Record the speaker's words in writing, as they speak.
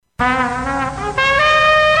Welcome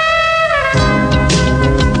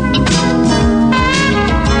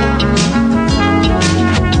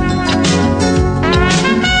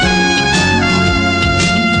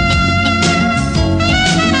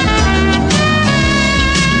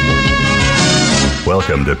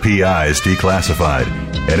to PI's Declassified,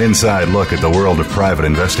 an inside look at the world of private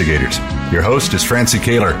investigators. Your host is Francie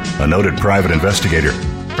Kaler, a noted private investigator.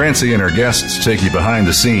 Francie and her guests take you behind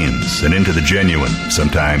the scenes and into the genuine,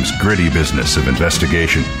 sometimes gritty business of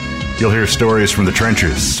investigation. You'll hear stories from the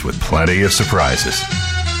trenches with plenty of surprises.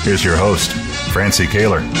 Here's your host, Francie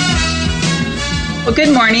Kaler. Well,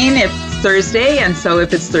 good morning. It's Thursday, and so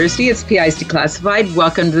if it's Thursday, it's PI's Declassified.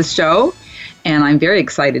 Welcome to the show. And I'm very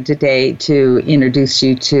excited today to introduce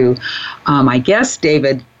you to my guest,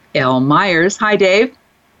 David L. Myers. Hi, Dave.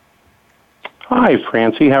 Hi,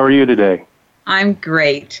 Francie. How are you today? I'm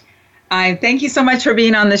great. Thank you so much for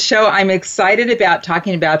being on the show. I'm excited about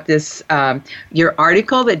talking about this, your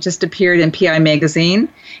article that just appeared in PI Magazine.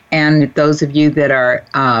 And those of you that are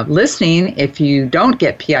listening, if you don't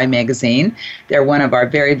get PI Magazine, they're one of our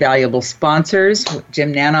very valuable sponsors,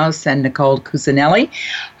 Jim Nanos and Nicole Cusinelli,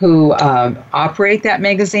 who operate that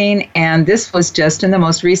magazine. And this was just in the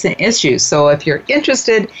most recent issue. So if you're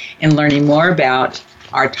interested in learning more about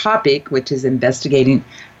our topic, which is investigating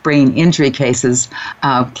brain injury cases,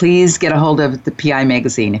 please get a hold of the PI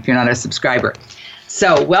Magazine if you're not a subscriber.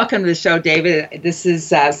 So welcome to the show, David. This is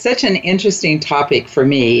such an interesting topic for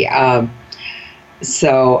me.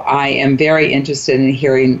 So I am very interested in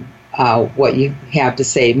hearing what you have to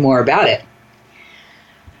say more about it.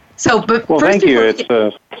 So, but well, first thank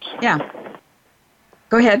you. Yeah.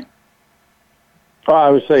 Go ahead. Well, I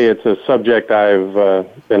would say it's a subject I've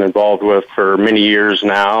been involved with for many years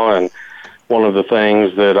now, and one of the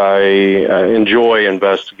things that I enjoy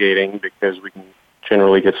investigating because we can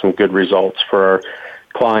generally get some good results for our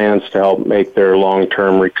clients to help make their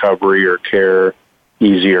long-term recovery or care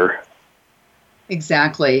easier.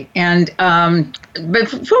 Exactly. And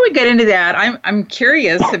but before we get into that, I'm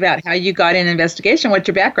curious about how you got in investigation, what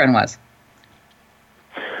your background was.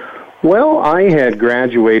 Well, I had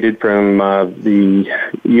graduated from the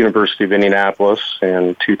University of Indianapolis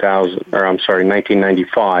in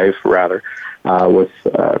 1995, with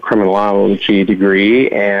a criminology degree,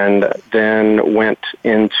 and then went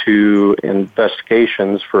into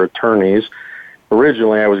investigations for attorneys.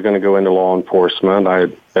 Originally, I was going to go into law enforcement. I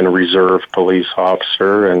had been a reserve police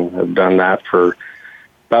officer and have done that for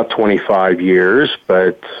about 25 years,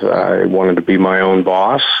 but I wanted to be my own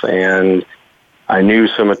boss, and I knew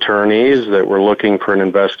some attorneys that were looking for an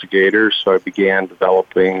investigator, so I began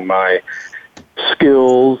developing my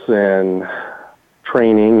skills and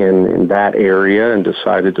training in that area and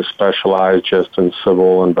decided to specialize just in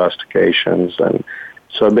civil investigations. And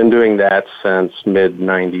so I've been doing that since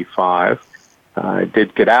mid-95. I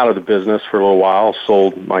did get out of the business for a little while,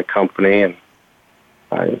 sold my company, and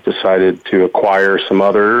I decided to acquire some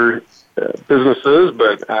other businesses,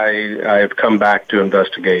 but I have come back to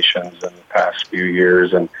investigations in the past few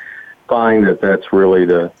years and find that that's really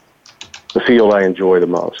the field I enjoy the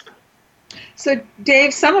most. So,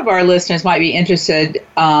 Dave, some of our listeners might be interested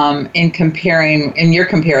in your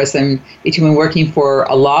comparison between working for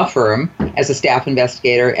a law firm as a staff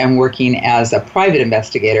investigator and working as a private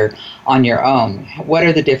investigator on your own. What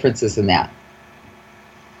are the differences in that?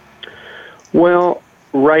 Well,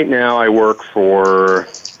 right now I work for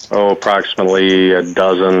approximately a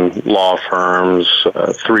dozen law firms,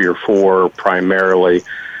 3 or 4 primarily,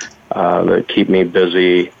 that keep me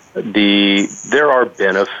busy. There are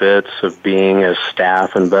benefits of being a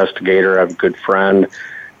staff investigator. I have a good friend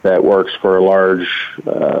that works for a large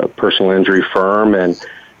personal injury firm, and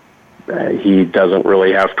he doesn't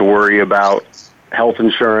really have to worry about health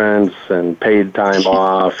insurance and paid time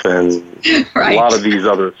off and right. A lot of these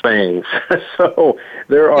other things. So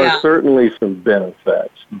there are certainly some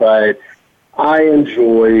benefits, but I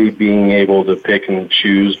enjoy being able to pick and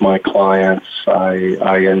choose my clients.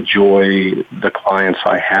 I enjoy the clients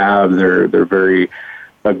I have. They're very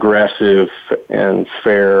aggressive and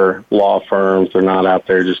fair law firms. They're not out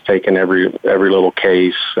there just taking every little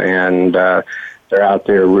case, and they're out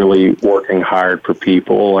there really working hard for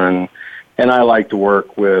people. And I like to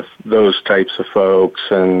work with those types of folks,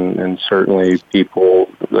 and certainly people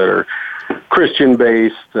that are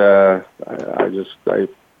Christian-based. I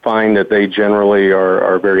find that they generally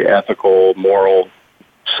are very ethical,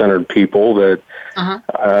 moral-centered people that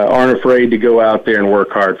aren't afraid to go out there and work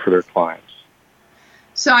hard for their clients.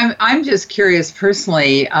 So I'm just curious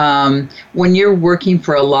personally, when you're working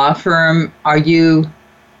for a law firm, are you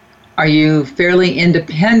Are you fairly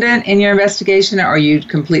independent in your investigation, or are you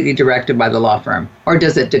completely directed by the law firm? Or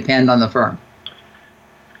does it depend on the firm?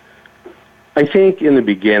 I think in the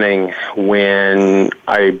beginning, when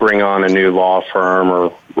I bring on a new law firm,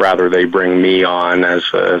 or rather they bring me on as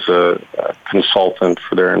a consultant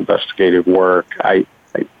for their investigative work, I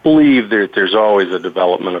believe that there's always a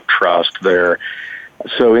development of trust there.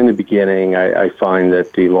 So in the beginning, I find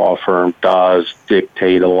that the law firm does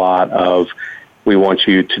dictate a lot of, we want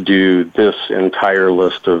you to do this entire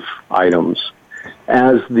list of items.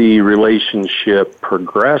 As the relationship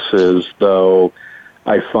progresses, though,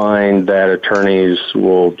 I find that attorneys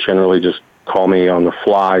will generally just call me on the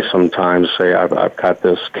fly sometimes, say, I've got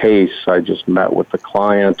this case, I just met with the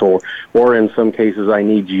client, or in some cases, I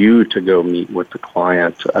need you to go meet with the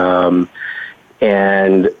client.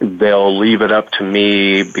 And they'll leave it up to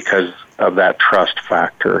me because of that trust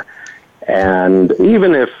factor. And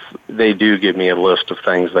even if they do give me a list of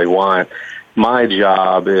things they want, my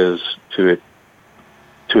job is to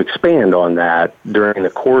expand on that during the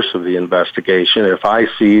course of the investigation. If I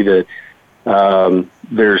see that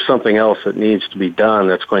there's something else that needs to be done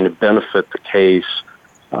that's going to benefit the case,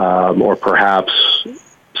 or perhaps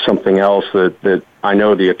something else that I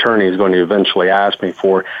know the attorney is going to eventually ask me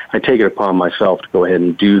for, I take it upon myself to go ahead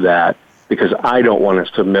and do that, because I don't want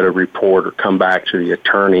to submit a report or come back to the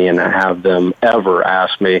attorney and have them ever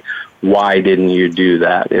ask me, why didn't you do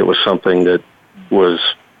that? It was something that was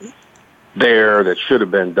there that should have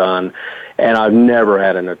been done, and I've never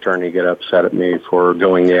had an attorney get upset at me for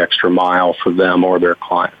going the extra mile for them or their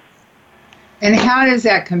client. And how does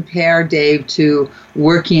that compare, Dave, to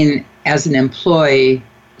working as an employee,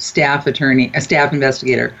 staff attorney, a staff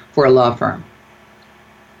investigator for a law firm?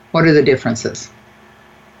 What are the differences?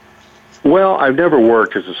 Well, I've never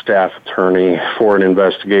worked as a staff attorney for an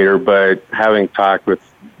investigator, but having talked with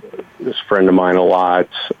this friend of mine a lot,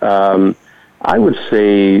 I would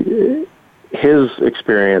say his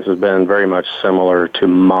experience has been very much similar to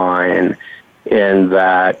mine in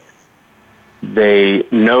that they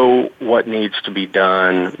know what needs to be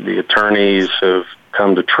done. The attorneys have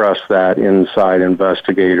come to trust that inside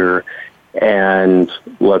investigator, and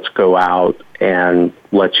let's go out and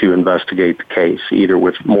let you investigate the case, either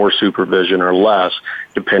with more supervision or less,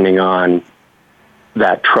 depending on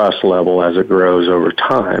that trust level as it grows over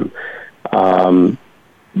time.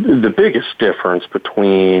 The biggest difference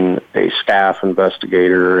between a staff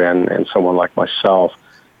investigator and someone like myself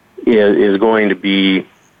is going to be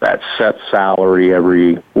that set salary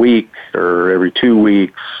every week or every 2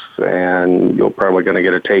 weeks, and you're probably going to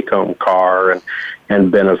get a take-home car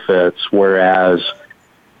and benefits, whereas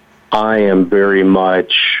I am very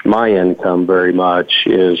much, my income very much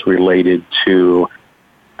is related to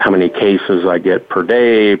how many cases I get per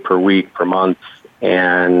day, per week, per month,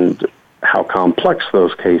 and how complex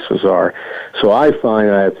those cases are. So I find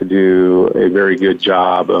I have to do a very good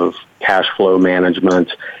job of cash flow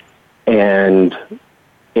management and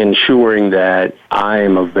ensuring that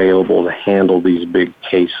I'm available to handle these big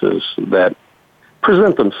cases that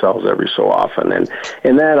present themselves every so often.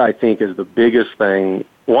 And that, I think, is the biggest thing,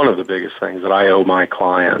 one of the biggest things that I owe my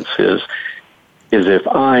clients is if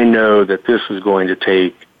I know that this is going to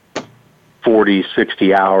take 40,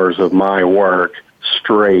 60 hours of my work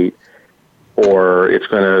straight, or it's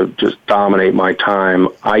going to just dominate my time,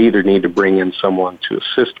 I either need to bring in someone to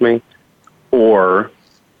assist me or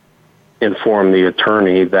inform the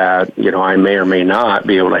attorney that, I may or may not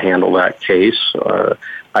be able to handle that case.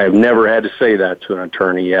 I have never had to say that to an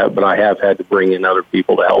attorney yet, but I have had to bring in other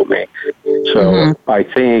people to help me. So I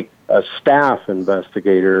think a staff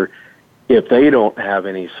investigator, if they don't have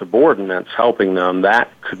any subordinates helping them,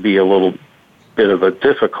 that could be a little bit of a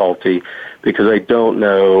difficulty, because I don't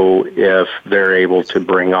know if they're able to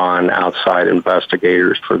bring on outside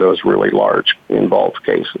investigators for those really large involved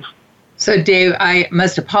cases. So, Dave, I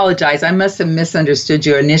must apologize. I must have misunderstood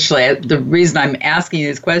you initially. The reason I'm asking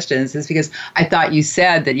these questions is because I thought you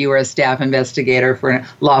said that you were a staff investigator for a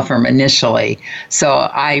law firm initially. So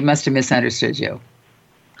I must have misunderstood you.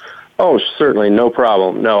 Oh, certainly. No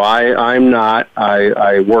problem. No, I'm not.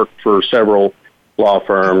 I work for several law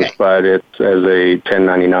firms, okay, but it's as a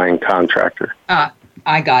 1099 contractor.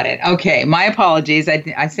 I got it. Okay. My apologies.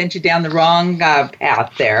 I sent you down the wrong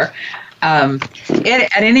path there. At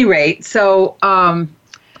any rate, so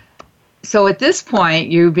at this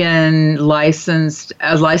point, you've been a licensed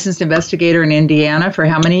investigator in Indiana for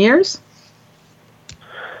how many years?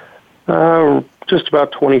 Just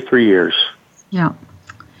about 23 years. Yeah.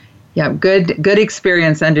 Good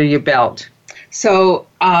experience under your belt. So,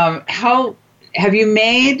 how have you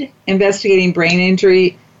made investigating brain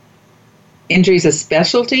injuries a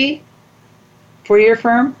specialty for your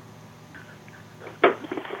firm?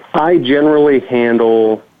 I generally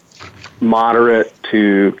handle moderate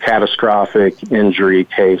to catastrophic injury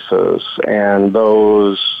cases, and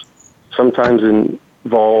those sometimes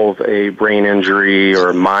involve a brain injury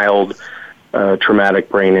or mild traumatic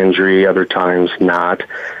brain injury, other times not.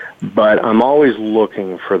 But I'm always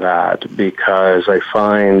looking for that, because I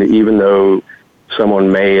find even though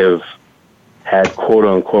someone may have had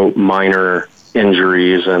quote-unquote minor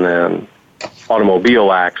injuries in an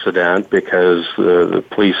automobile accident, because the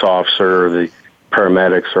police officer or the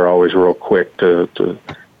paramedics are always real quick to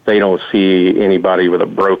they don't see anybody with a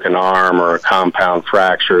broken arm or a compound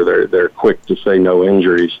fracture. They're quick to say no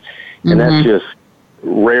injuries. And that's just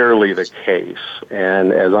rarely the case.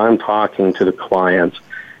 And as I'm talking to the clients,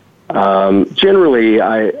 generally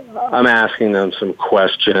I'm asking them some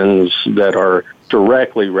questions that are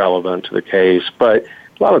directly relevant to the case, but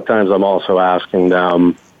a lot of times I'm also asking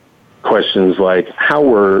them questions like, how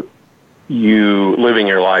were you living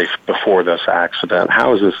your life before this accident?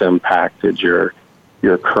 How has this impacted your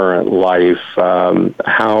current life?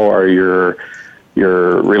 How are your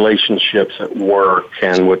relationships at work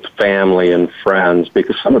and with family and friends?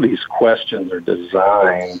 Because some of these questions are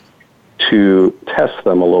designed to test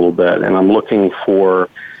them a little bit, and I'm looking for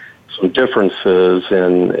some differences,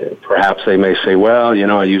 and perhaps they may say, well,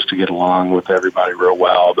 I used to get along with everybody real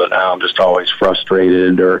well, but now I'm just always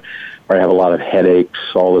frustrated, or I have a lot of headaches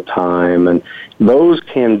all the time. And those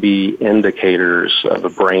can be indicators of a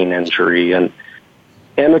brain injury. And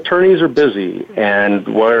attorneys are busy, and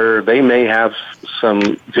where they may have some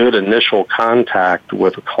good initial contact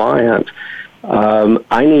with a client,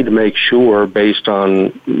 I need to make sure, based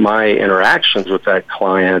on my interactions with that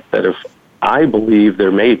client, that if I believe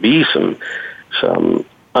there may be some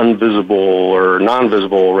unvisible or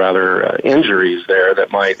non-visible, rather, injuries there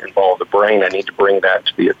that might involve the brain, I need to bring that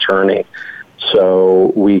to the attorney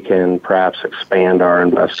so we can perhaps expand our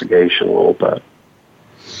investigation a little bit.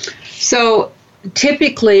 So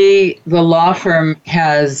typically the law firm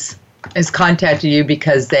has contacted you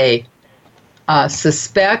because they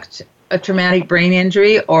suspect a traumatic brain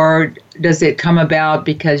injury, or does it come about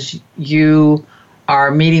because you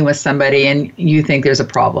are meeting with somebody and you think there's a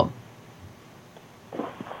problem?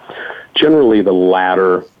 Generally the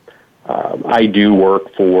latter. I do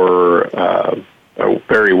work for a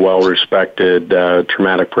very well-respected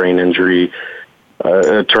traumatic brain injury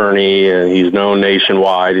attorney, and he's known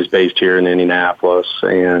nationwide. He's based here in Indianapolis,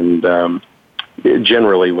 and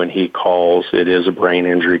generally when he calls, it is a brain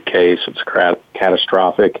injury case. It's a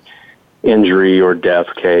catastrophic injury or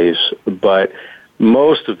death case. But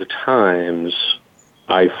most of the times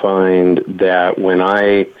I find that when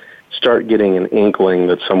I start getting an inkling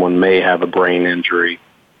that someone may have a brain injury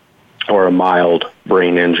or a mild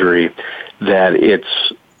brain injury, that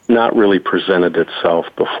it's not really presented itself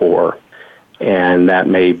before. And that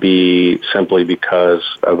may be simply because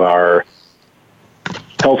of our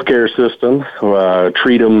healthcare system,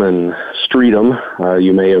 treat 'em and street 'em.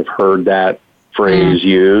 You may have heard that phrase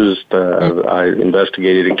used. I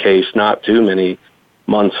investigated a case not too many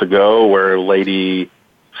months ago where a lady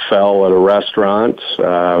fell at a restaurant,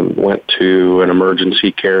 went to an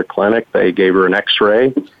emergency care clinic. They gave her an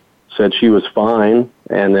x-ray, said she was fine,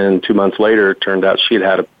 and then 2 months later it turned out she'd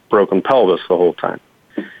had a broken pelvis the whole time.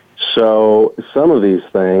 So some of these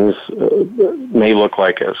things may look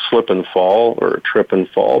like a slip and fall or a trip and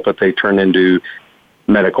fall, but they turn into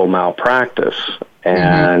medical malpractice.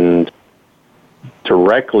 And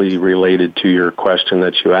directly related to your question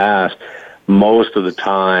that you asked, most of the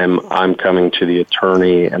time I'm coming to the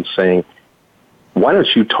attorney and saying, why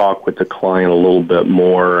don't you talk with the client a little bit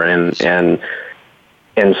more and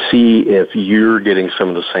see if you're getting some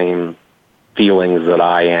of the same feelings that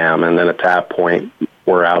I am. And then at that point,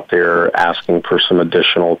 we're out there asking for some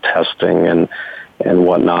additional testing and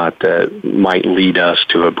whatnot that might lead us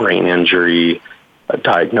to a brain injury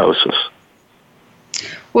diagnosis.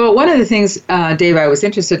 Well, one of the things, Dave, I was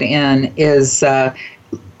interested in is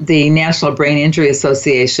the National Brain Injury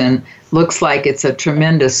Association looks like it's a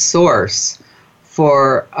tremendous source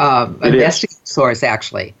for investigative source,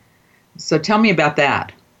 actually. So tell me about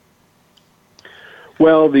that.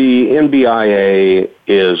 Well, the NBIA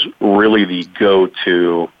is really the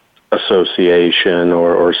go-to association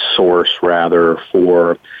or source, rather,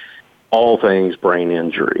 for all things brain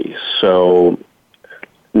injury. So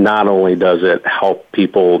not only does it help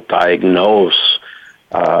people diagnose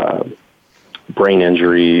brain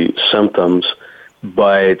injury symptoms,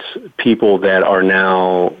 but people that are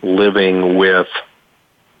now living with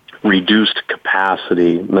reduced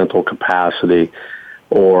capacity, mental capacity,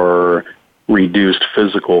 or reduced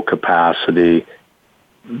physical capacity,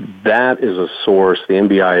 that is a source, the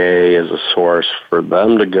MBIA is a source for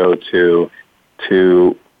them to go to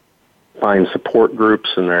find support groups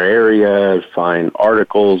in their area, find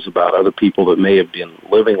articles about other people that may have been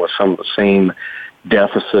living with some of the same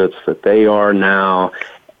deficits that they are now.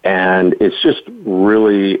 And it's just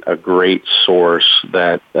really a great source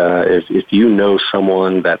that if you know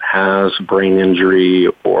someone that has brain injury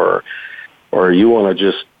or you want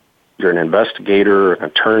to just, you're an investigator, an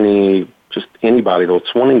attorney, just anybody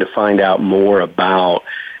that's wanting to find out more about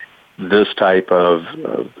this type of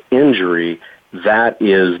injury, that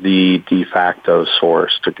is the de facto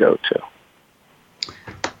source to go to.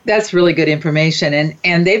 That's really good information,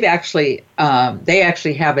 and they actually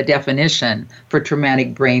have a definition for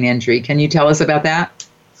traumatic brain injury. Can you tell us about that?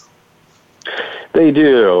 They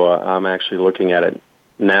do. I'm actually looking at it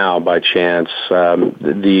now by chance.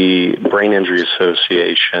 The Brain Injury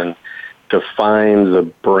Association defines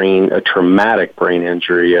a traumatic brain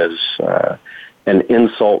injury as an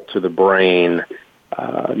insult to the brain,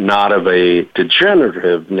 not of a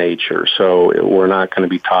degenerative nature. So we're not going to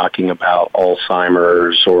be talking about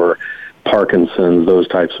Alzheimer's or Parkinson's, those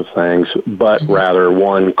types of things, but rather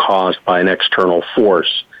one caused by an external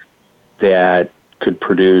force that could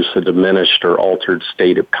produce a diminished or altered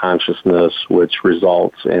state of consciousness, which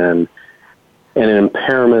results in an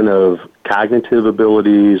impairment of cognitive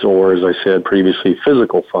abilities or, as I said previously,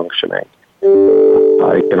 physical functioning.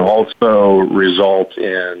 It can also result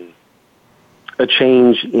in a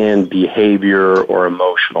change in behavior or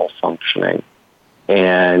emotional functioning.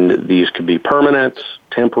 And these could be permanent,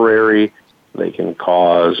 temporary. They can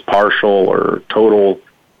cause partial or total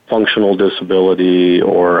functional disability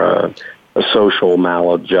or a social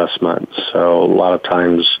maladjustment. So a lot of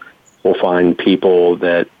times we'll find people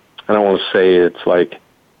that, I don't want to say it's like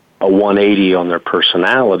a 180 on their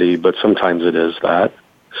personality, but sometimes it is that.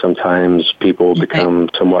 Sometimes people become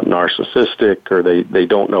somewhat narcissistic, or they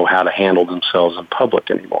don't know how to handle themselves in public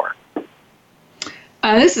anymore.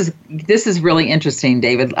 This is really interesting,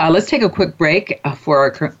 David. Let's take a quick break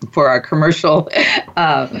for our commercial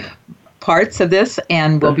parts of this,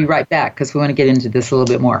 and we'll be right back because we want to get into this a little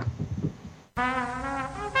bit more.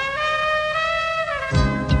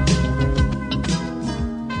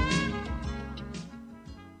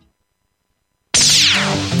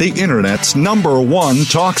 The Internet's #1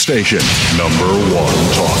 talk station.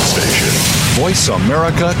 #1 talk station.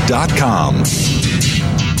 VoiceAmerica.com.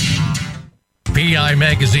 PI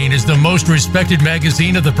Magazine is the most respected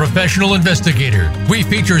magazine of the professional investigator. We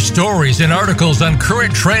feature stories and articles on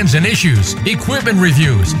current trends and issues, equipment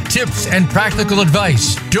reviews, tips, and practical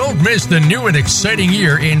advice. Don't miss the new and exciting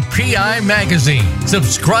year in PI Magazine.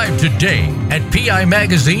 Subscribe today at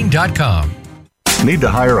PIMagazine.com. Need to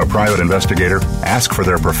hire a private investigator? Ask for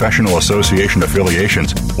their professional association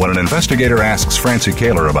affiliations. When an investigator asks Francie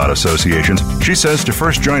Kaler about associations, she says to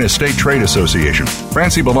first join a state trade association.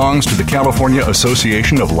 Francie belongs to the California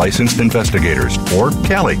Association of Licensed Investigators, or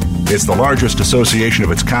CALI. It's the largest association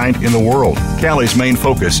of its kind in the world. CALI's main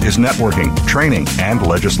focus is networking, training, and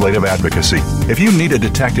legislative advocacy. If you need a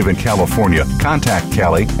detective in California, contact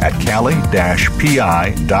CALI at cali-pi.org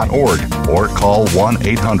or call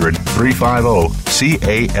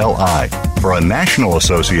 1-800-350-CALI. For a national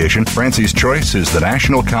association, Francie's choice is the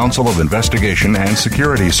National Council of Investigation and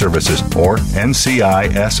Security Services, or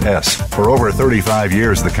NCISS. For over 35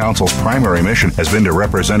 years, the Council's primary mission has been to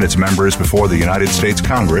represent its members before the United States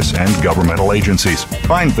Congress and governmental agencies.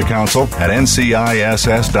 Find the Council at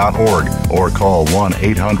nciss.org or call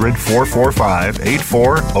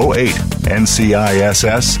 1-800-445-8408.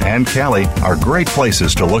 NCISS and CALI are great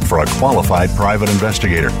places to look for a qualified private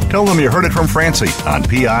investigator. Tell them you heard it from Francie on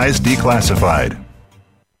PI's Declassified.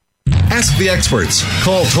 Ask the experts.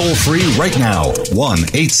 Call toll-free right now,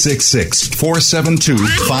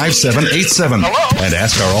 1-866-472-5787. And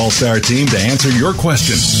ask our All-Star team to answer your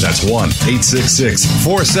question. That's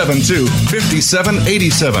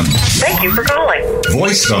 1-866-472-5787. Thank you for calling.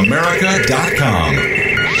 VoiceAmerica.com.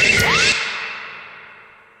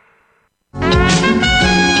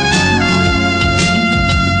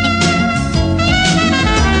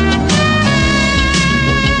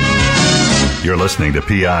 You're listening to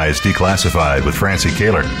PI's Declassified with Francie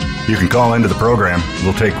Kaler. You can call into the program.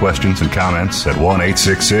 We'll take questions and comments at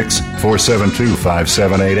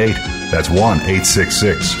 1-866-472-5788. That's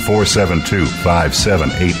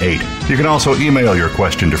 1-866-472-5788. You can also email your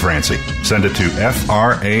question to Francie. Send it to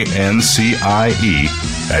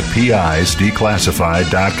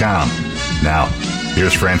FRANCIE@PIsDeclassified.com. Now,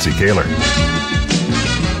 here's Francie Kaler.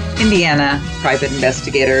 Indiana private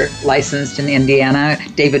investigator, licensed in Indiana.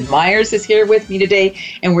 David Myers is here with me today,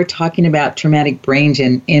 and we're talking about traumatic brain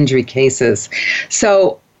injury cases.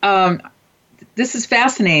 So this is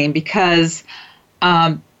fascinating because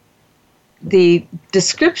the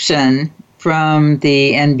description from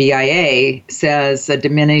the NBIA says a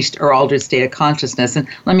diminished or altered state of consciousness. And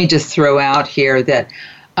let me just throw out here that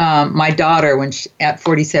my daughter, when she, at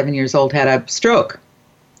 47 years old, had a stroke.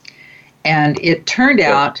 And it turned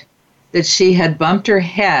out that she had bumped her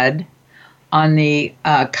head on the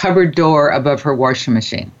cupboard door above her washing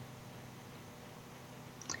machine.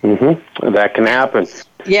 Mm-hmm. That can happen.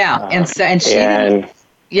 Yeah, and she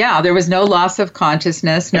there was no loss of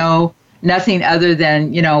consciousness, nothing other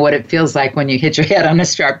than, what it feels like when you hit your head on a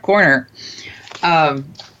sharp corner.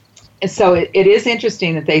 So it is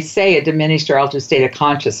interesting that they say a diminished or altered state of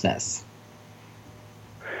consciousness.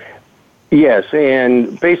 Yes,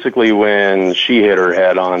 and basically when she hit her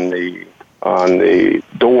head on the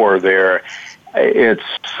door there, it's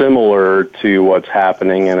similar to what's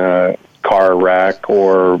happening in a car wreck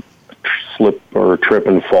or slip or trip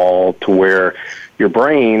and fall, to where your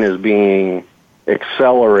brain is being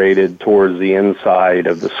accelerated towards the inside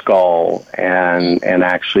of the skull and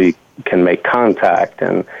actually can make contact,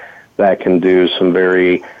 and that can do some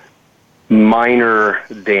very minor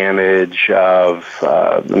damage of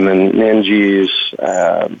the meninges,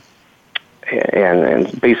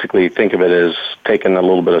 and basically think of it as taking a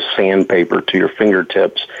little bit of sandpaper to your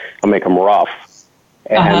fingertips and make them rough,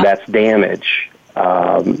 and that's damage.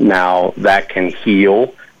 Now, that can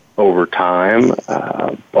heal over time,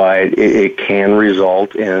 but it can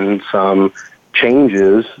result in some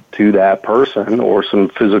changes to that person or some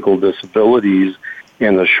physical disabilities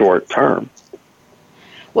in the short term.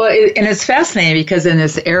 Well, and it's fascinating because in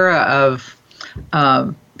this era of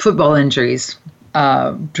football injuries,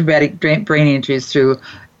 traumatic brain injuries through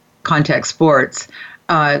contact sports,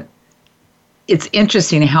 it's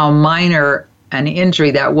interesting how minor an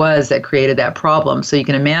injury that was that created that problem. So you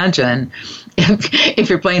can imagine if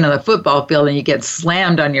you're playing on the football field and you get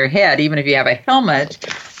slammed on your head, even if you have a helmet,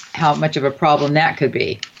 how much of a problem that could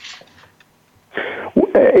be.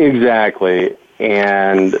 Exactly.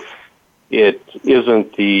 And it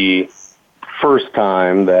isn't the first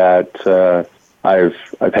time that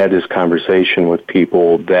I've had this conversation with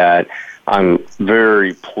people, that I'm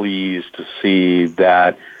very pleased to see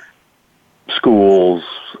that schools,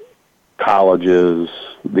 colleges,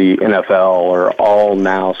 the NFL are all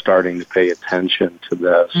now starting to pay attention to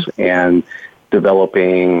this and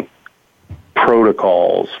developing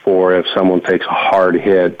protocols for if someone takes a hard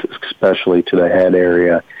hit, especially to the head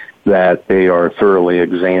area, that they are thoroughly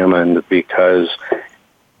examined, because,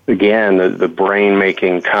 again, the brain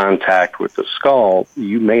making contact with the skull,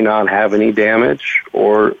 you may not have any damage,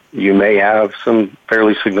 or you may have some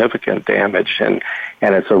fairly significant damage, and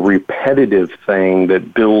it's a repetitive thing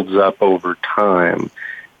that builds up over time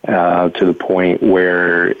to the point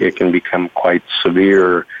where it can become quite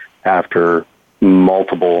severe after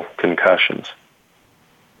multiple concussions.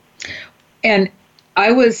 And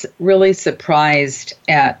I was really surprised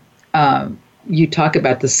at you talk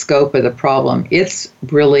about the scope of the problem. It's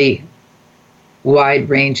really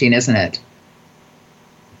wide-ranging, isn't it?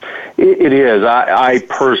 It is. I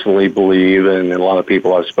personally believe, and a lot of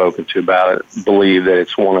people I've spoken to about it believe, that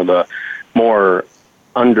it's one of the more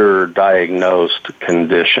underdiagnosed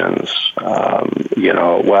conditions.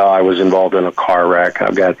 I was involved in a car wreck.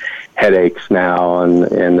 I've got headaches now, and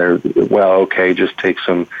they're, okay, just take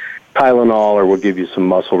some Tylenol, or we'll give you some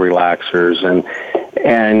muscle relaxers,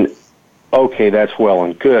 and okay, that's well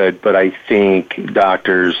and good, but I think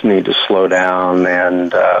doctors need to slow down,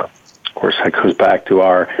 and of course that goes back to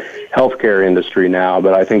our healthcare industry now,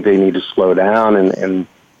 but I think they need to slow down and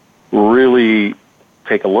really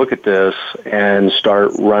take a look at this and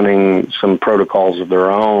start running some protocols of their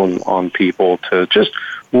own on people to just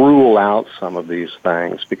rule out some of these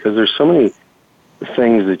things, because there's so many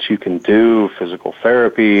things that you can do, physical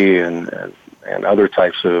therapy and other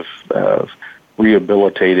types of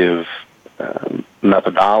rehabilitative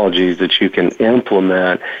methodologies that you can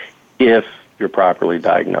implement if you're properly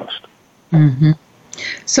diagnosed. Mm-hmm.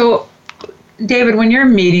 So, David, when you're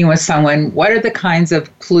meeting with someone, what are the kinds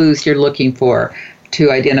of clues you're looking for to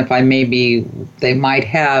identify maybe they might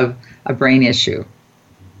have a brain issue?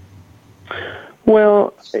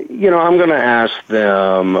 Well, I'm going to ask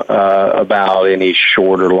them about any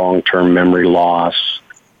short or long-term memory loss.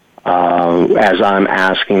 As I'm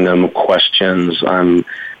asking them questions, I'm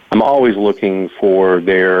always looking for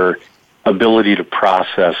their ability to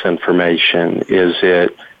process information. Is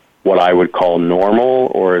it what I would call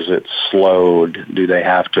normal, or is it slowed? Do they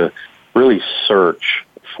have to really search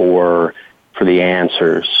for the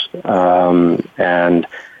answers. And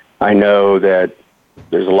I know that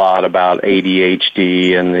there's a lot about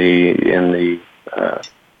ADHD in the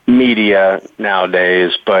media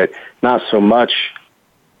nowadays, but not so much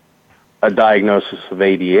a diagnosis of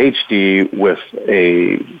ADHD with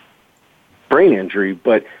a brain injury,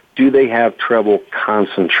 but do they have trouble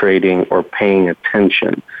concentrating or paying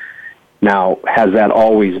attention? Now, has that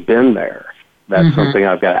always been there? That's something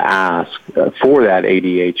I've got to ask for that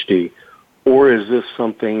ADHD. Or is this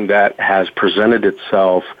something that has presented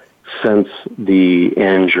itself since the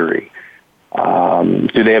injury?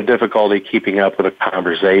 Do they have difficulty keeping up with a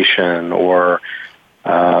conversation or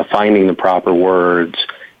finding the proper words?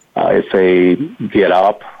 If they get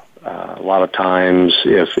up, a lot of times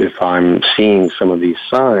if I'm seeing some of these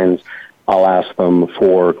signs, I'll ask them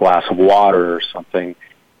for a glass of water or something,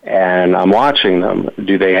 and I'm watching them.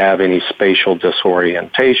 Do they have any spatial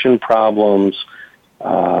disorientation problems,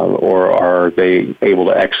 or are they able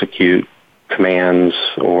to execute commands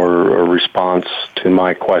or a response to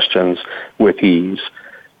my questions with ease?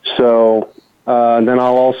 So then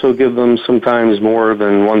I'll also give them sometimes more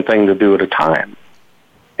than one thing to do at a time.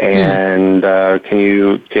 And can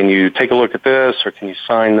you take a look at this, or can you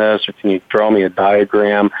sign this, or can you draw me a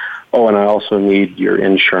diagram? Oh, and I also need your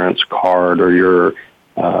insurance card or your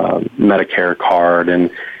Medicare card, and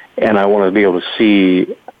I want to be able to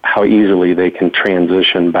see how easily they can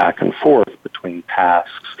transition back and forth between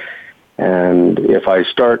tasks. And if I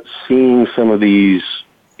start seeing some of these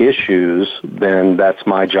issues, then that's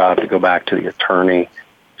my job to go back to the attorney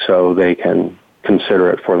so they can consider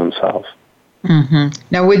it for themselves.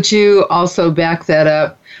 Now, would you also back that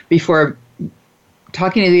up before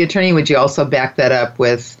talking to the attorney? Would you also back that up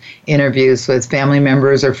with interviews with family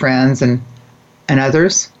members or friends and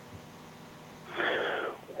others?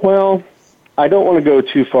 Well, I don't want to go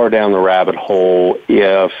too far down the rabbit hole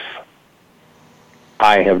if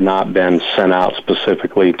I have not been sent out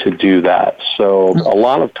specifically to do that. So a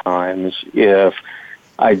lot of times, if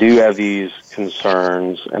I do have these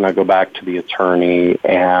concerns and I go back to the attorney,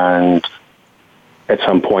 and at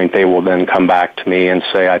some point they will then come back to me and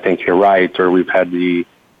say, I think you're right, or we've had the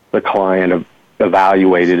client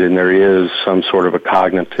evaluated and there is some sort of a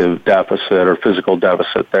cognitive deficit or physical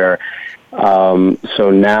deficit there. So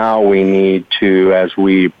now we need to, as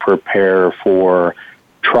we prepare for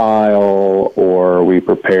trial or we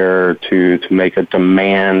prepare to make a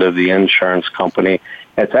demand of the insurance company,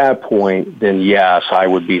 at that point, then yes, I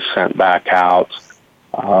would be sent back out.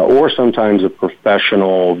 Or sometimes a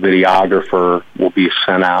professional videographer will be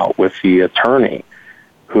sent out with the attorney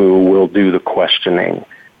who will do the questioning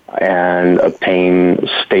and obtain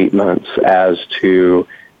statements as to,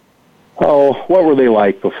 what were they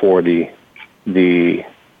like before the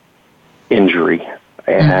injury?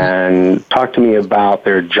 And talk to me about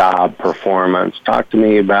their job performance. Talk to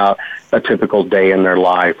me about a typical day in their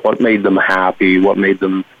life. What made them happy? What made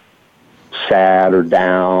them sad or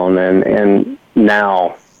down? And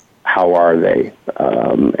now, how are they?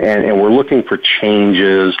 And we're looking for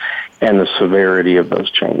changes and the severity of those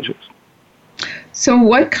changes. So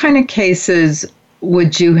what kind of cases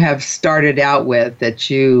would you have started out with that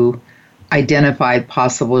you identified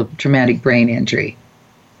possible traumatic brain injury?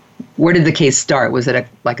 Where did the case start? Was it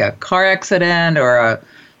like a car accident or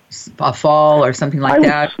a fall or something like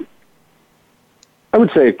that? I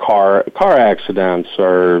would say car accidents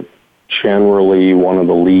are generally one of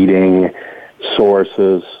the leading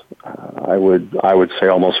sources. I would say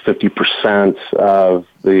almost 50% of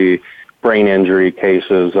the brain injury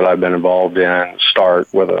cases that I've been involved in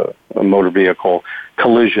start with a motor vehicle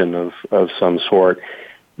collision of some sort.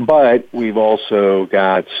 But we've also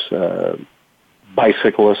got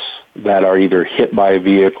bicyclists that are either hit by a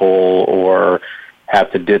vehicle or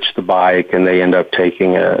have to ditch the bike and they end up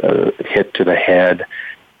taking a hit to the head.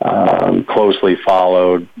 Closely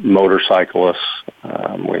followed motorcyclists.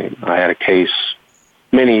 I had a case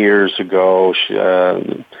many years ago.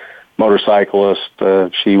 Motorcyclist,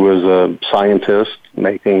 she was a scientist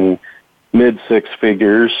making mid six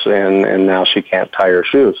figures, and now she can't tie her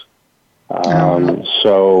shoes.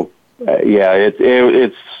 So,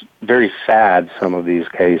 it's very sad, some of these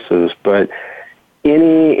cases, but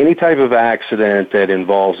any type of accident that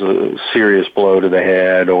involves a serious blow to the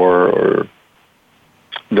head or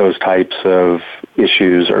those types of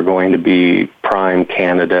issues are going to be prime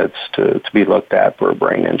candidates to be looked at for a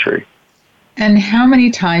brain injury. And how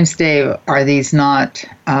many times, Dave, are these not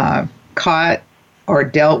caught or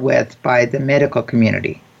dealt with by the medical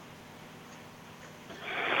community?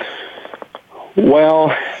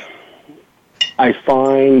 Well, I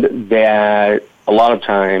find that a lot of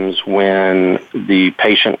times when the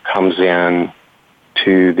patient comes in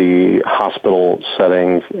to the hospital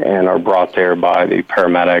setting and are brought there by the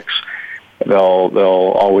paramedics,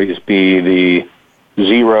 they'll always be the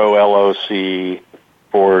 0 LOC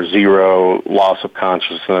for 0 loss of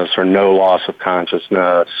consciousness or no loss of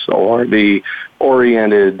consciousness, or the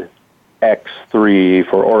oriented X3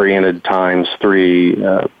 for oriented times 3,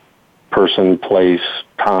 person, place,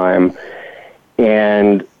 time.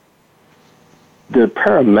 And the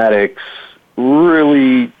paramedics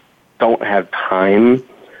really don't have time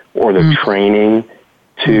or the training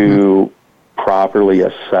to properly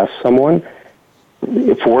assess someone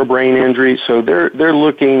for brain injury. So they're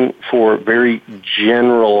looking for very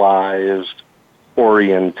generalized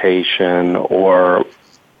orientation or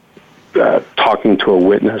talking to a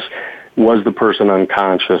witness. Was the person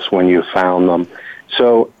unconscious when you found them?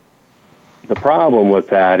 So the problem with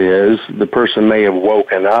that is the person may have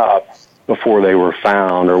woken up before they were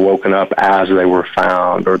found or woken up as they were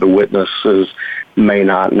found, or the witnesses may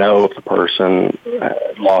not know if the person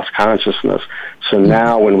lost consciousness. So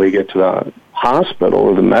now when we get to the hospital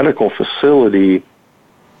or the medical facility,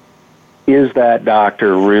 is that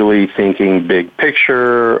doctor really thinking big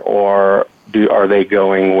picture, or are they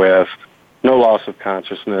going with no loss of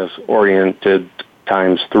consciousness, oriented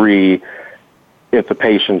times 3? If the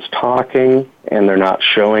patient's talking and they're not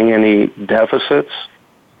showing any deficits,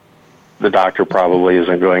 the doctor probably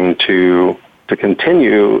isn't going to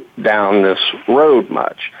continue down this road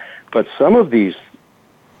much. But some of these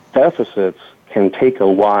deficits can take a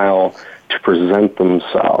while to present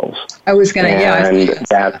themselves. I was going to,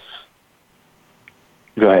 that's.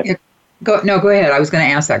 Go ahead. Go ahead. I was going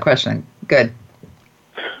to ask that question. Good.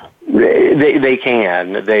 They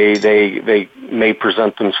can. They may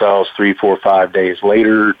present themselves 3, 4, 5 days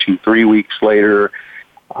later, 2, 3 weeks later.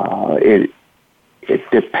 It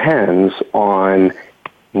depends on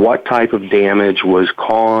what type of damage was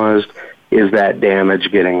caused. Is that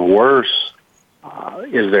damage getting worse?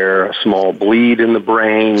 Is there a small bleed in the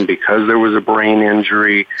brain because there was a brain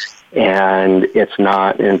injury? And it's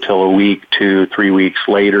not until a week, 2, 3 weeks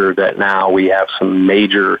later that now we have some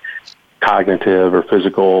major cognitive or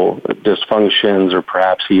physical dysfunctions, or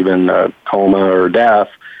perhaps even a coma or death.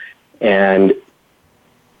 And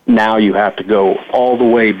now you have to go all the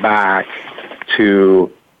way back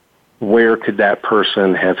to where could that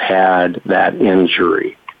person have had that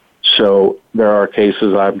injury. So there are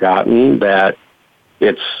cases I've gotten that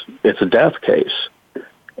it's a death case,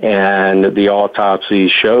 and the autopsy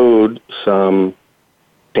showed some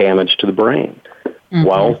damage to the brain. Mm-hmm.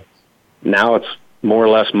 Well, now it's more or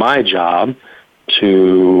less my job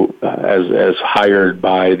to, as hired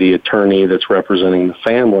by the attorney that's representing the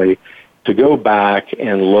family, to go back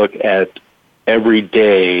and look at every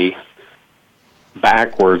day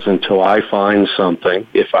backwards until I find something,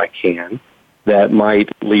 if I can, that might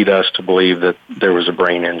lead us to believe that there was a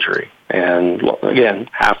brain injury. And again,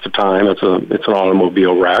 half the time it's an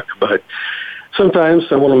automobile wreck, but sometimes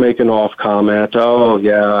someone will make an off comment. Oh,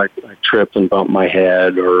 yeah, I tripped and bumped my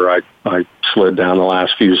head, or I slid down the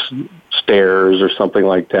last few stairs or something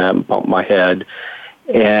like that and bumped my head.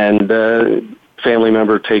 And the family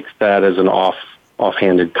member takes that as an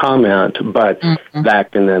offhanded comment, but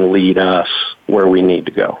that can then lead us where we need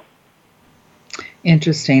to go.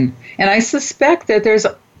 Interesting. And I suspect that there's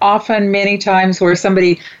often many times where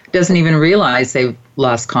somebody doesn't even realize they've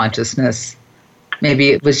lost consciousness. Maybe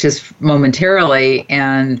it was just momentarily,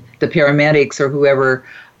 and the paramedics or whoever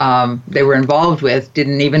they were involved with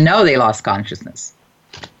didn't even know they lost consciousness.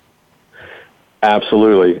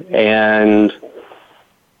 Absolutely. And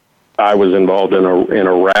I was involved in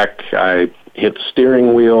a wreck. I hit the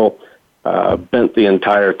steering wheel, bent the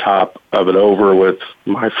entire top of it over with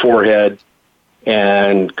my forehead,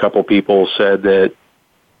 and a couple people said that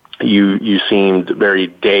you seemed very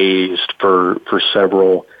dazed for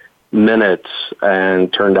several minutes,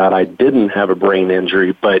 and turned out I didn't have a brain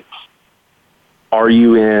injury. But are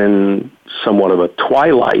you in somewhat of a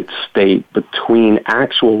twilight state between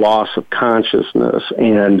actual loss of consciousness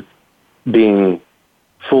and being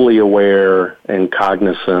fully aware and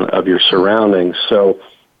cognizant of your surroundings? So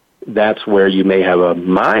that's where you may have a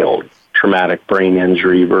mild traumatic brain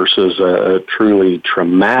injury versus a truly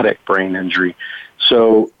traumatic brain injury.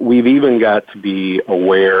 So we've even got to be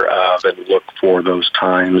aware of and look for those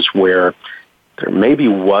times where there maybe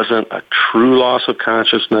wasn't a true loss of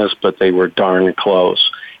consciousness, but they were darn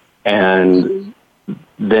close, and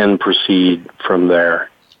then proceed from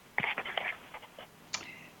there.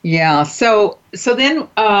 Yeah. So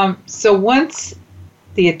once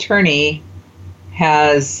the attorney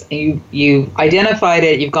has you identified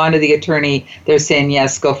it, you've gone to the attorney, they're saying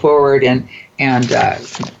yes, go forward, and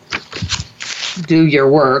do your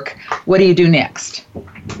work, what do you do next?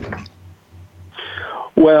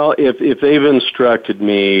 Well, if they've instructed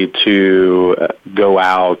me to go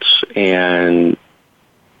out and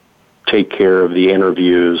take care of the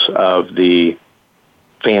interviews of the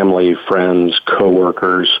family, friends,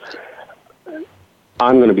 coworkers,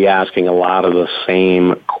 I'm going to be asking a lot of the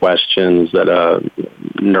same questions that a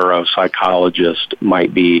neuropsychologist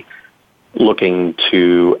might be looking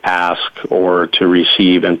to ask or to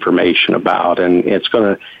receive information about. And it's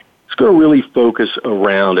going to really focus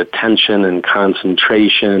around attention and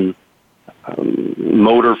concentration,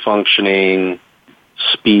 motor functioning,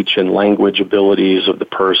 speech and language abilities of the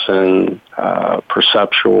person,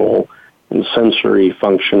 perceptual and sensory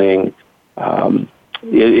functioning.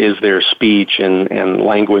 Is their speech and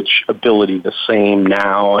language ability the same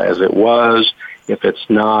now as it was? If it's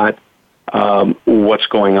not, what's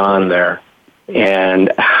going on there?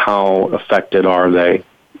 And how affected are they?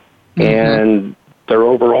 Mm-hmm. And their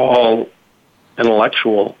overall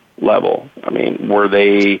intellectual level. I mean, were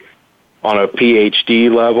they on a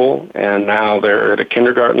PhD level and now they're at a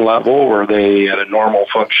kindergarten level? Were they at a normal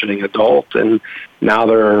functioning adult and now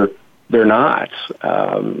they're not?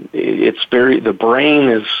 The brain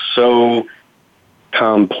is so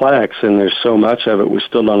complex and there's so much of it we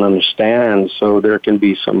still don't understand. So there can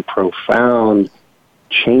be some profound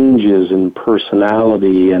changes in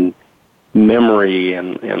personality and memory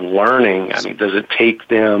and learning. I mean, does it take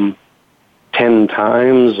them 10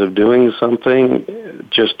 times of doing something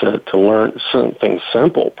just to learn something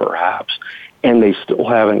simple, perhaps, and they still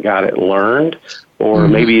haven't got it learned? Or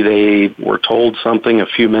maybe they were told something a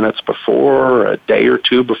few minutes before, a day or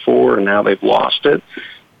two before, and now they've lost it.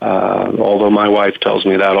 Although my wife tells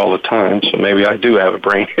me that all the time, so maybe I do have a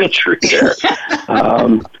brain injury there.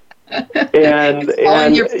 And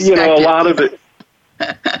you know, a lot of it.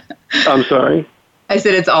 I'm sorry? I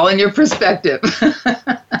said it's all in your perspective.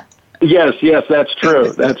 Yes, that's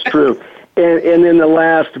true. That's true. And then the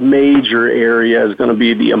last major area is going to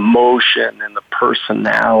be the emotion and the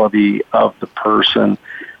personality of the person.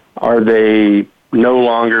 Are they no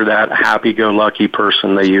longer that happy-go-lucky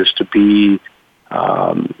person they used to be?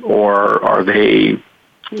 Or are they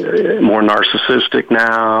more narcissistic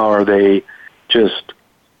now? Are they just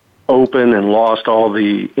open and lost all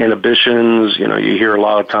the inhibitions? You know, you hear a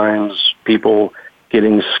lot of times people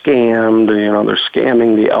getting scammed. You know, they're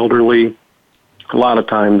scamming the elderly. A lot of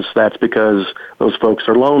times that's because those folks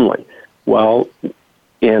are lonely. Well,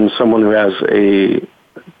 in someone who has a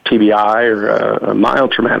TBI or a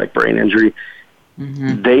mild traumatic brain injury,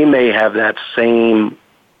 they may have that same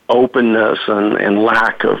openness and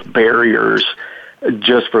lack of barriers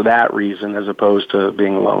just for that reason as opposed to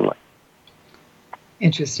being lonely.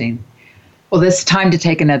 Interesting. Well, it's time to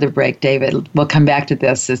take another break, David. We'll come back to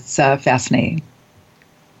this. It's fascinating.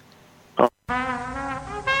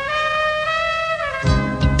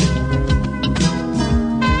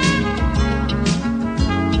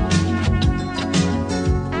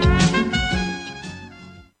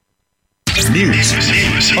 News,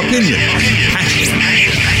 opinion, passion.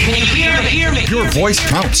 Can you hear me? Your voice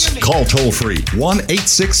counts. Call toll-free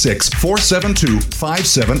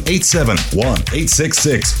 1-866-472-5787.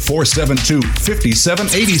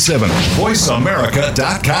 1-866-472-5787.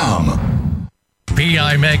 VoiceAmerica.com.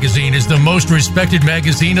 PI Magazine is the most respected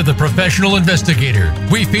magazine of the professional investigator.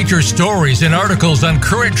 We feature stories and articles on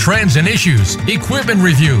current trends and issues, equipment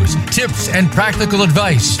reviews, tips, and practical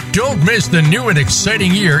advice. Don't miss the new and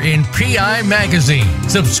exciting year in PI Magazine.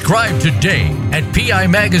 Subscribe today at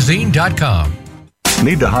PIMagazine.com.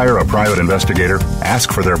 Need to hire a private investigator?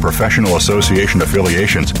 Ask for their professional association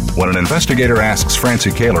affiliations. When an investigator asks Francie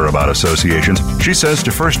Kaler about associations, she says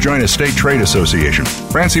to first join a state trade association.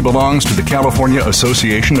 Francie belongs to the California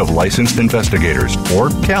Association of Licensed Investigators, or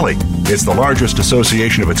CALI. It's the largest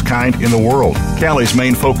association of its kind in the world. CALI's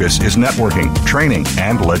main focus is networking, training,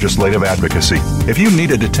 and legislative advocacy. If you need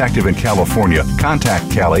a detective in California, contact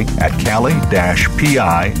CALI at cali-pi.org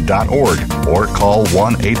or call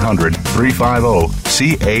 1-800-350-CALI.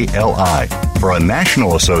 For a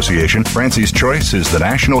national association, Francie's choice is the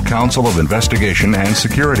National Council of Investigation and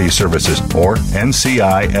Security Services, or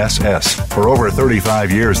NCISS. For over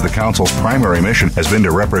 35 years, the Council's primary mission has been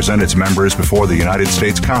to represent its members before the United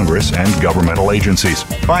States Congress and governmental agencies.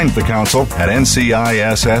 Find the Council at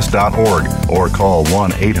nciss.org or call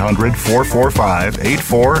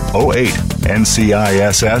 1-800-445-8408.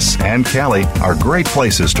 NCISS and CALI are great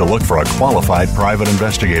places to look for a qualified private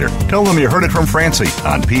investigator. Tell them you heard it from Francie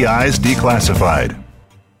on PI's Declassified.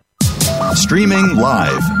 Streaming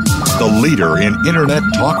live, the leader in Internet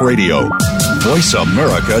talk radio,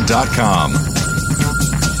 VoiceAmerica.com.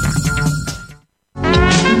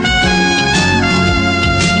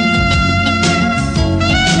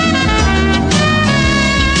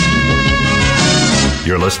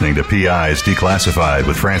 You're listening to PI's Declassified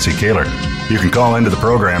with Francie Kaler. You can call into the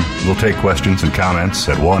program. We'll take questions and comments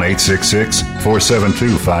at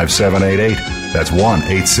 1-866-472-5788. That's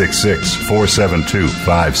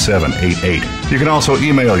 1-866-472-5788. You can also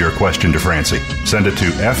email your question to Francie. Send it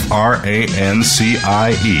to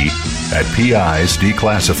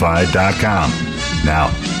francie@pisdeclassified.com. Now,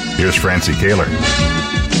 here's Francie Kaler.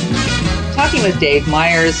 Talking with Dave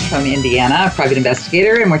Myers from Indiana, a private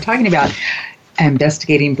investigator, and we're talking about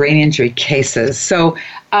investigating brain injury cases. So,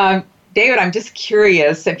 David, I'm just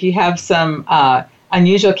curious if you have some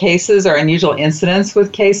unusual cases or unusual incidents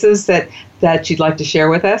with cases that you'd like to share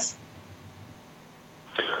with us.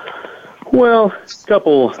 Well, a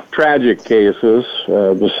couple tragic cases.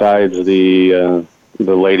 Besides the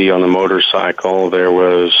lady on the motorcycle, there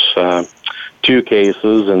was two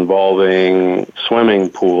cases involving swimming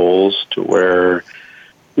pools, to where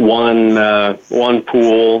one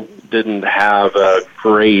pool didn't have a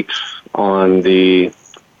grate on the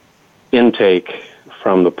intake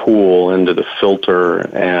from the pool into the filter,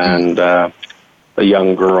 and a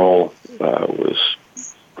young girl was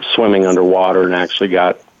swimming underwater and actually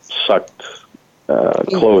got sucked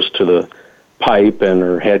close to the pipe, and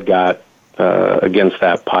her head got against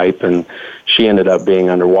that pipe, and she ended up being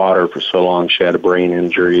underwater for so long she had a brain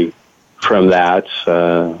injury from that.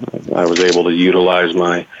 I was able to utilize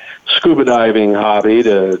my scuba diving hobby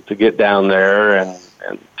to get down there and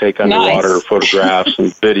take underwater photographs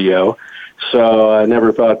and video. So I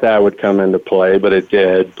never thought that would come into play, but it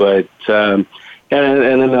did. But and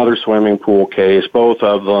another swimming pool case, both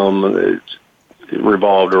of them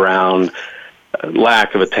revolved around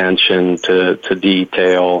lack of attention to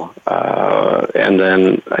detail. And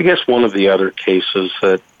then I guess one of the other cases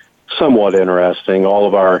that somewhat interesting, all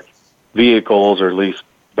of our vehicles, or at least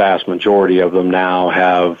vast majority of them now,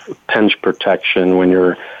 have pinch protection. When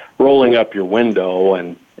you're rolling up your window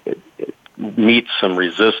and it meets some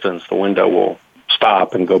resistance, the window will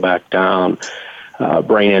stop and go back down.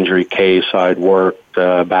 Brain injury case I'd worked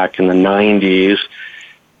back in the 90s.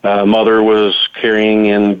 Mother was carrying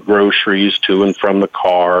in groceries to and from the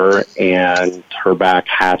car, and her back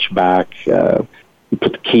hatchback, you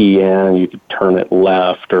put the key in, you could turn it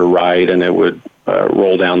left or right, and it would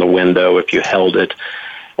roll down the window if you held it,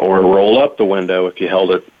 or roll up the window if you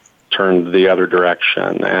held it turned the other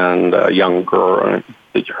direction. And a young girl,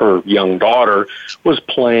 her young daughter, was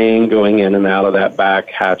playing, going in and out of that back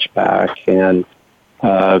hatchback, and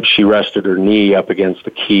she rested her knee up against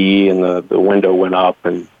the key, and the window went up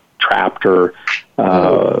and trapped her,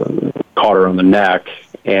 caught her on the neck,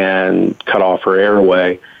 and cut off her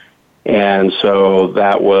airway. And so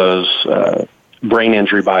that was brain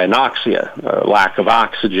injury by anoxia, lack of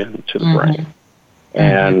oxygen to the brain.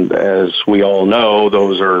 And as we all know,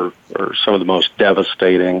 those are some of the most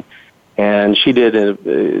devastating. And she did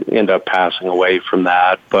end up passing away from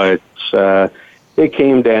that, but it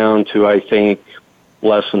came down to, I think,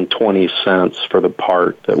 less than 20 cents for the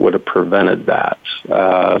part that would have prevented that.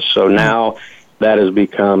 So now that has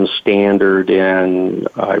become standard in,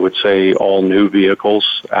 I would say, all new vehicles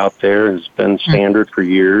out there. It's been standard for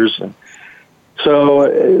years. And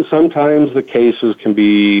so sometimes the cases can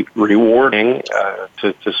be rewarding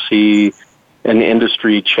to see an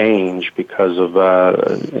industry change because of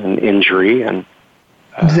an injury. And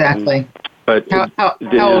exactly. But how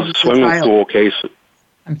the swimming pool case.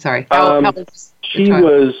 I'm sorry. How old was she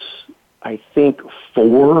was, I think, 4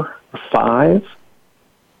 or 5.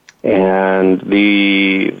 And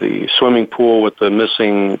the swimming pool with the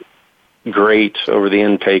missing grate over the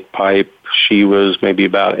intake pipe, she was maybe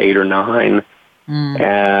about 8 or 9.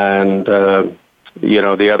 And,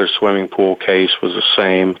 the other swimming pool case was the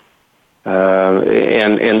same.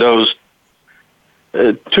 And those,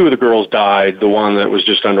 2 of the girls died, the one that was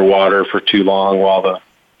just underwater for too long while the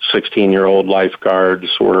 16-year-old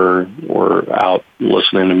lifeguards were out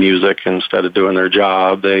listening to music instead of doing their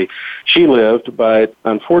job. She lived, but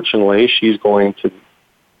unfortunately she's in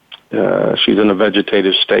a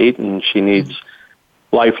vegetative state, and she needs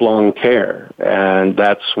lifelong care. And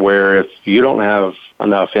that's where, if you don't have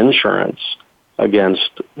enough insurance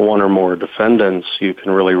against one or more defendants, you can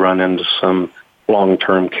really run into some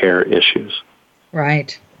long-term care issues.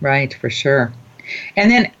 Right, for sure.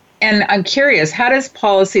 And I'm curious, how does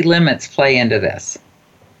policy limits play into this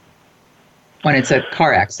when it's a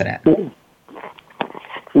car accident?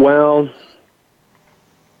 Well,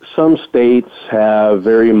 some states have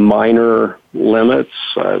very minor limits.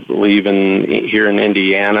 I believe here in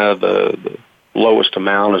Indiana, the lowest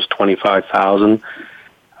amount is $25,000.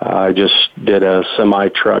 I just did a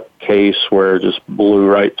semi-truck case where it just blew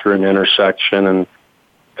right through an intersection, and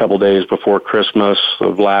a couple days before Christmas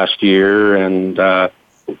of last year, and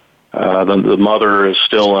The mother is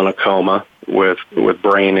still in a coma with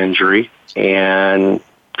brain injury, and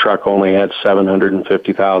truck only had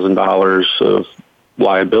 $750,000 of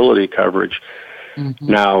liability coverage. Mm-hmm.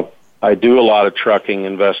 Now, I do a lot of trucking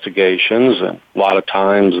investigations, and a lot of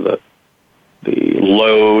times the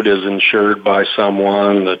load is insured by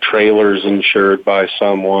someone, the trailer is insured by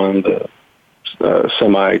someone, the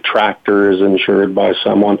semi-tractor is insured by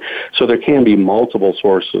someone. So there can be multiple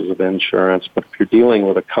sources of insurance, but if you're dealing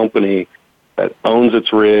with a company that owns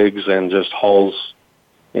its rigs and just hauls,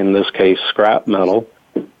 in this case, scrap metal,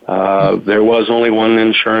 there was only one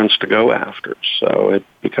insurance to go after. So it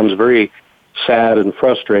becomes very sad and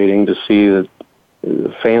frustrating to see that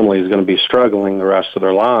the family is going to be struggling the rest of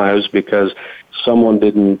their lives because someone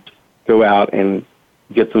didn't go out and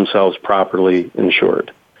get themselves properly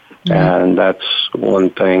insured. Mm-hmm. And that's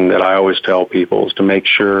one thing that I always tell people is to make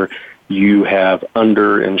sure you have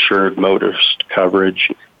underinsured motorist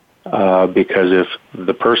coverage, because if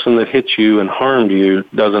the person that hit you and harmed you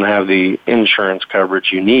doesn't have the insurance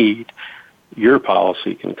coverage you need, your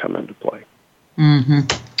policy can come into play. Mm-hmm.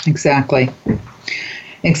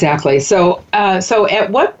 Exactly. So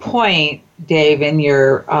at what point, Dave, in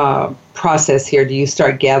your process here, do you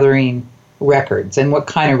start gathering records, and what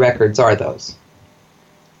kind of records are those?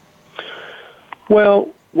 Well,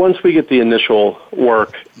 once we get the initial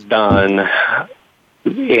work done,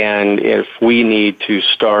 and if we need to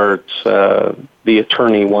start, the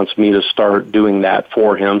attorney wants me to start doing that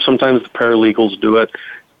for him. Sometimes the paralegals do it.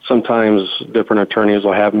 Sometimes different attorneys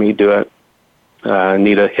will have me do it.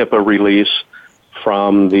 Need a HIPAA release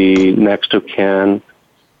from the next of kin.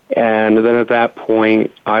 And then at that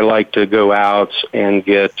point, I like to go out and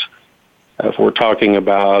get, if we're talking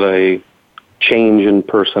about a change in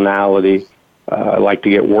personality, I like to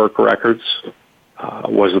get work records.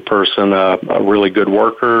 Was the person a really good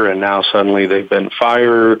worker and now suddenly they've been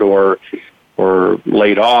fired or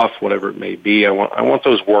laid off, whatever it may be? I want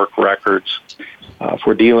those work records. If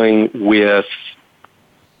we're dealing with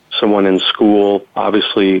someone in school,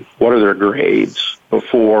 obviously, what are their grades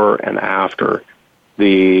before and after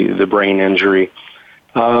the brain injury?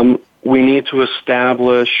 We need to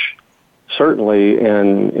establish, certainly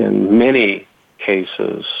in many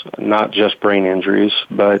cases, not just brain injuries,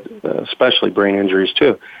 but especially brain injuries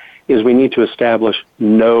too, is we need to establish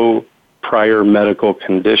no prior medical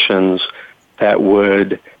conditions that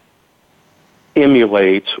would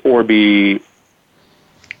emulate or be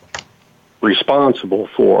responsible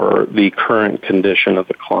for the current condition of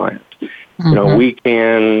the client. Mm-hmm. You know, we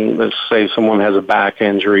can, let's say someone has a back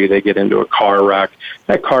injury, they get into a car wreck.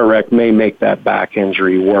 That car wreck may make that back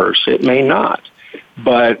injury worse. It may not.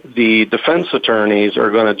 But the defense attorneys are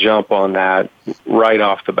going to jump on that right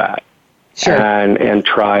off the bat. Sure. And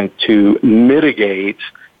try to mitigate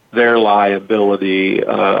their liability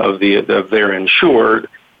of their insured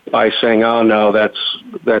by saying, oh, no,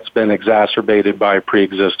 that's been exacerbated by a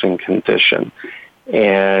pre-existing condition.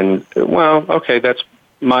 And, well, okay, that's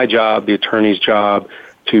my job, the attorney's job,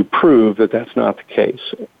 to prove that that's not the case.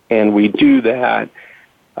 And we do that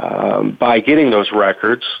by getting those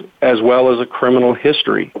records as well as a criminal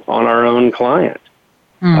history on our own client.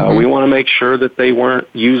 Mm-hmm. We want to make sure that they weren't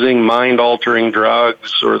using mind-altering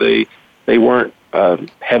drugs or they weren't a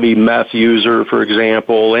heavy meth user, for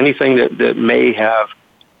example, anything that may have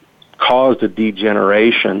caused a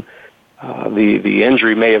degeneration. The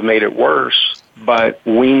injury may have made it worse, but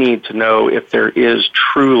we need to know if there is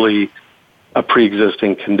truly a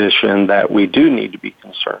pre-existing condition that we do need to be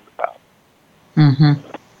concerned about. Mm-hmm.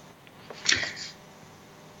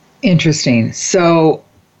 Interesting. So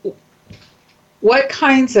what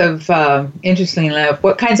kinds of, interestingly enough,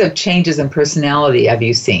 what kinds of changes in personality have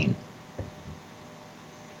you seen?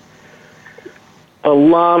 A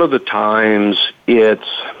lot of the times it's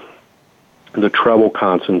the trouble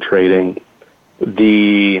concentrating,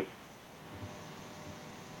 you'll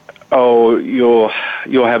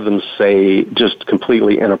have them say just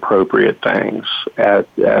completely inappropriate things at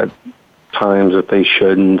times that they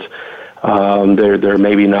shouldn't. They're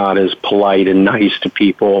maybe not as polite and nice to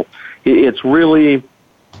people. It's really,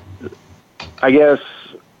 I guess,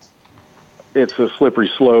 it's a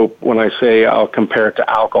slippery slope when I say I'll compare it to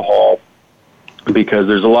alcohol because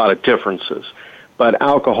there's a lot of differences. But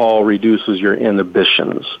alcohol reduces your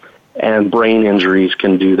inhibitions, and brain injuries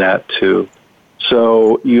can do that too.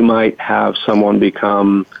 So you might have someone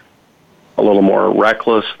become a little more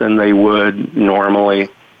reckless than they would normally.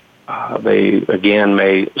 They, again,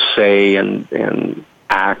 may say and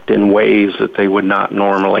act in ways that they would not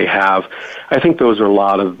normally have. I think those are a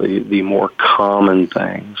lot of the more common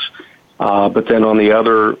things. But then on the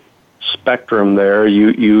other spectrum there,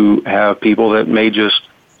 you have people that may just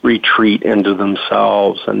retreat into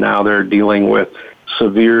themselves, and now they're dealing with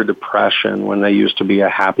severe depression when they used to be a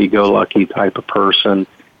happy-go-lucky type of person,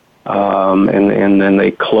 and then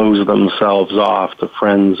they close themselves off to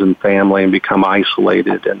friends and family and become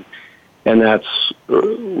isolated, and that's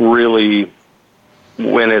really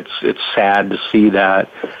when it's sad to see that,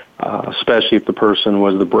 especially if the person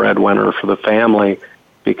was the breadwinner for the family,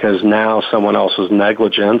 because now someone else's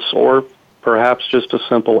negligence or perhaps just a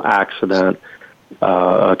simple accident,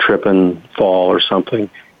 a trip and fall or something,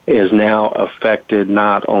 is now affected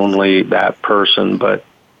not only that person but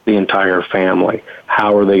the entire family.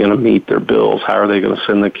 How are they going to meet their bills? How are they going to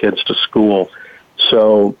send the kids to school?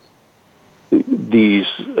 So these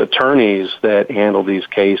attorneys that handle these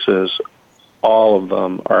cases, all of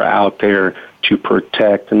them are out there to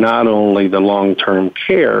protect not only the long-term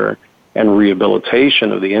care and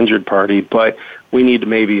rehabilitation of the injured party, but we need to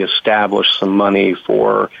maybe establish some money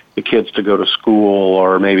for the kids to go to school,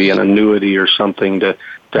 or maybe an annuity or something to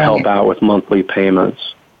help out with monthly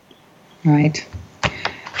payments. Right.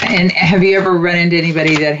 And have you ever run into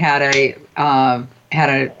anybody that had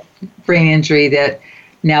a brain injury that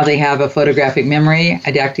now they have a photographic memory,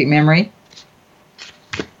 eidetic memory?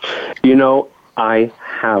 You know, I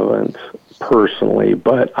haven't personally,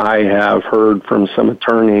 but I have heard from some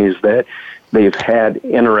attorneys that they've had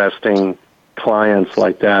interesting clients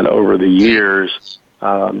like that over the years.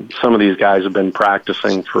 Some of these guys have been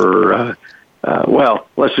practicing for, well,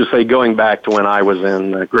 let's just say going back to when I was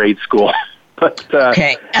in grade school. But,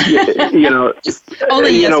 okay. you know,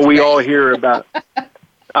 we all hear about,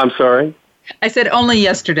 I'm sorry? I said only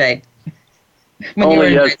yesterday.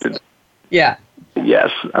 Only yesterday. Yeah.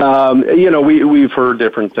 Yes. We've heard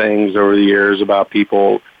different things over the years about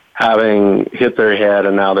people having hit their head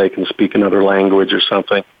and now they can speak another language or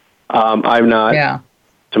something. I've not,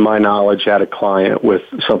 to my knowledge, had a client with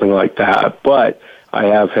something like that, but I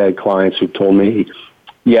have had clients who told me,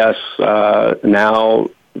 yes, now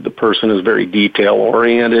the person is very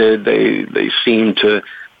detail-oriented. They seem to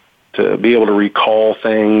be able to recall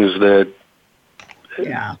things that,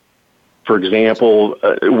 for example,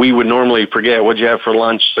 we would normally forget, what'd you have for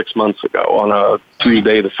lunch 6 months ago on a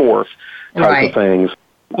Tuesday the 4th type of things.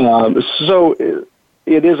 So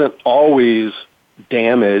it isn't always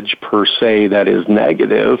damage per se that is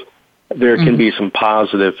negative. There can be some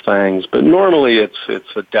positive things, but normally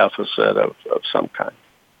it's a deficit of some kind.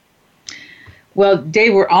 Well,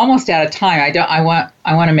 Dave, we're almost out of time. I want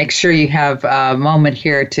to make sure you have a moment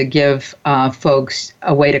here to give folks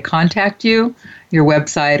a way to contact you, your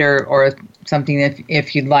website, or something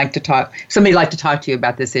if you'd like to talk. Somebody'd like to talk to you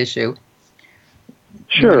about this issue.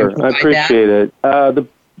 Sure, I appreciate it.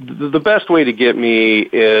 The best way to get me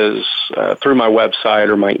is through my website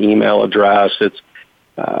or my email address. It's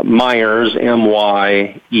Myers,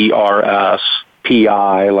 MYERS,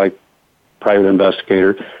 PI, like private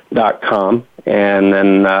investigator.com. And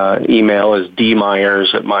then email is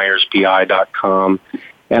dmyers@myerspi.com.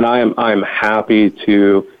 And I'm happy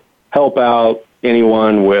to help out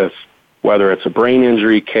anyone with whether it's a brain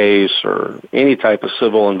injury case or any type of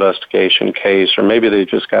civil investigation case, or maybe they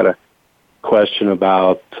just got a question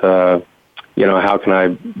about, how can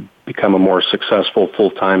I become a more successful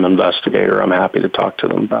full-time investigator. I'm happy to talk to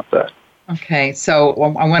them about that. Okay, so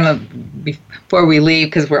I want to, before we leave,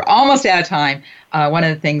 because we're almost out of time, one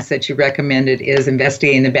of the things that you recommended is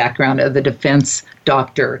investigating the background of the defense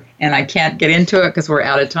doctor. And I can't get into it because we're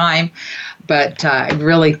out of time, but I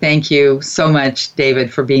really thank you so much,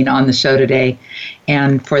 David, for being on the show today.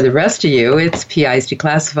 And for the rest of you, it's PI's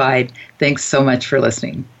Declassified. Thanks so much for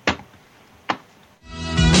listening.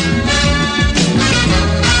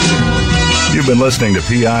 You've been listening to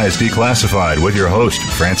PI's Declassified with your host,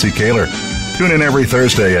 Francie Kaler. Tune in every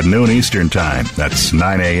Thursday at noon Eastern Time. That's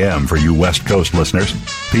 9 a.m. for you West Coast listeners.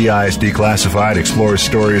 PI's Declassified explores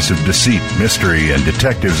stories of deceit, mystery, and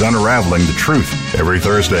detectives unraveling the truth. Every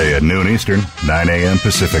Thursday at noon Eastern, 9 a.m.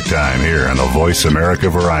 Pacific Time here on the Voice America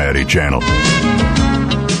Variety Channel.